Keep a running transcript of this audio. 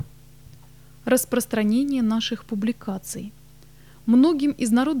Распространение наших публикаций. Многим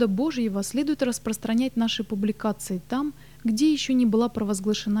из народа Божьего следует распространять наши публикации там, где еще не была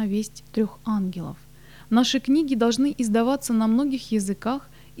провозглашена весть 3 ангелов. Наши книги должны издаваться на многих языках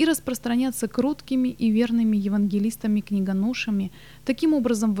и распространяться кроткими и верными евангелистами-книгоношами, таким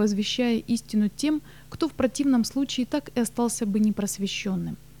образом возвещая истину тем, кто в противном случае так и остался бы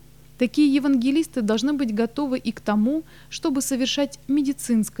непросвещенным. Такие евангелисты должны быть готовы и к тому, чтобы совершать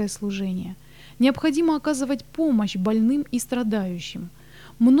медицинское служение. Необходимо оказывать помощь больным и страдающим.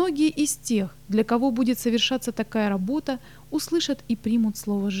 Многие из тех, для кого будет совершаться такая работа, услышат и примут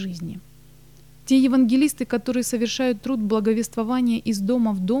слово жизни. Те евангелисты, которые совершают труд благовествования из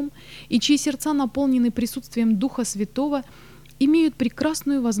дома в дом и чьи сердца наполнены присутствием Духа Святого, имеют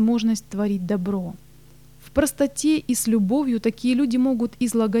прекрасную возможность творить добро. В простоте и с любовью такие люди могут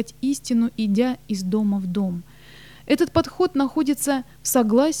излагать истину, идя из дома в дом. Этот подход находится в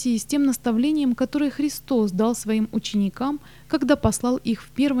согласии с тем наставлением, которое Христос дал своим ученикам, когда послал их в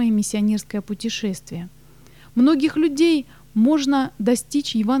первое миссионерское путешествие. Многих людей можно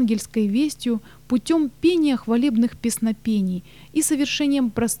достичь евангельской вестью путем пения хвалебных песнопений и совершением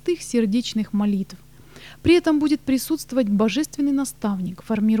простых сердечных молитв. При этом будет присутствовать божественный наставник,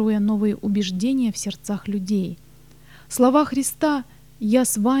 формируя новые убеждения в сердцах людей. Слова Христа «Я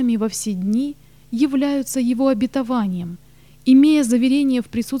с вами во все дни» являются Его обетованием. Имея заверение в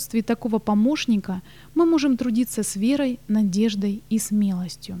присутствии такого помощника, мы можем трудиться с верой, надеждой и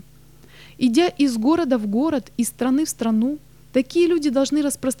смелостью. Идя из города в город, из страны в страну, такие люди должны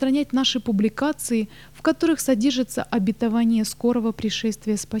распространять наши публикации, в которых содержится обетование скорого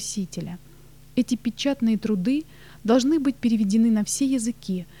пришествия Спасителя. Эти печатные труды должны быть переведены на все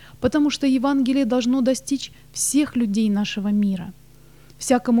языки, потому что Евангелие должно достичь всех людей нашего мира.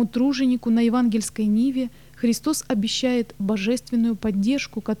 Всякому труженику на евангельской ниве Христос обещает божественную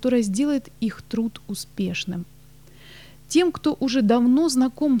поддержку, которая сделает их труд успешным. Тем, кто уже давно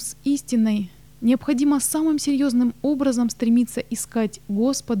знаком с истиной, необходимо самым серьезным образом стремиться искать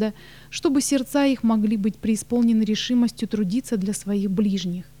Господа, чтобы сердца их могли быть преисполнены решимостью трудиться для своих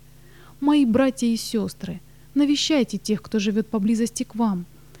ближних. Мои братья и сестры, навещайте тех, кто живет поблизости к вам,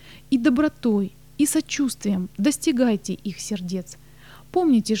 и добротой, и сочувствием достигайте их сердец.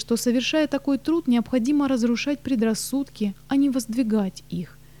 Помните, что, совершая такой труд, необходимо разрушать предрассудки, а не воздвигать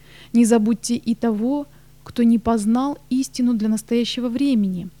их. Не забудьте и того, кто не познал истину для настоящего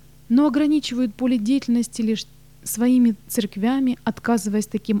времени, но ограничивают поле деятельности лишь своими церквями, отказываясь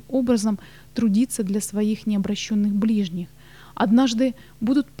таким образом трудиться для своих необращенных ближних. Однажды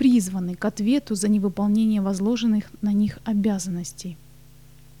будут призваны к ответу за невыполнение возложенных на них обязанностей.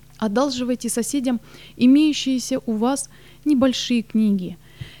 Одалживайте соседям имеющиеся у вас небольшие книги.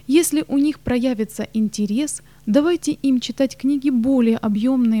 Если у них проявится интерес, давайте им читать книги более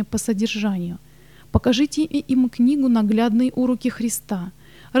объемные по содержанию. Покажите им книгу «Наглядные уроки Христа».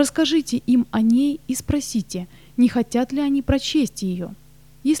 Расскажите им о ней и спросите, не хотят ли они прочесть ее.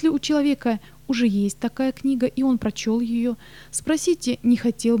 Если у человека уже есть такая книга, и он прочел ее, спросите, не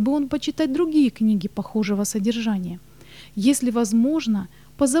хотел бы он почитать другие книги похожего содержания. Если возможно,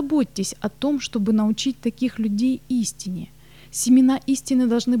 позаботьтесь о том, чтобы научить таких людей истине. Семена истины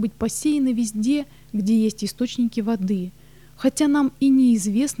должны быть посеяны везде, где есть источники воды, хотя нам и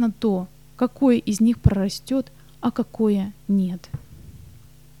неизвестно то, какое из них прорастет, а какое нет.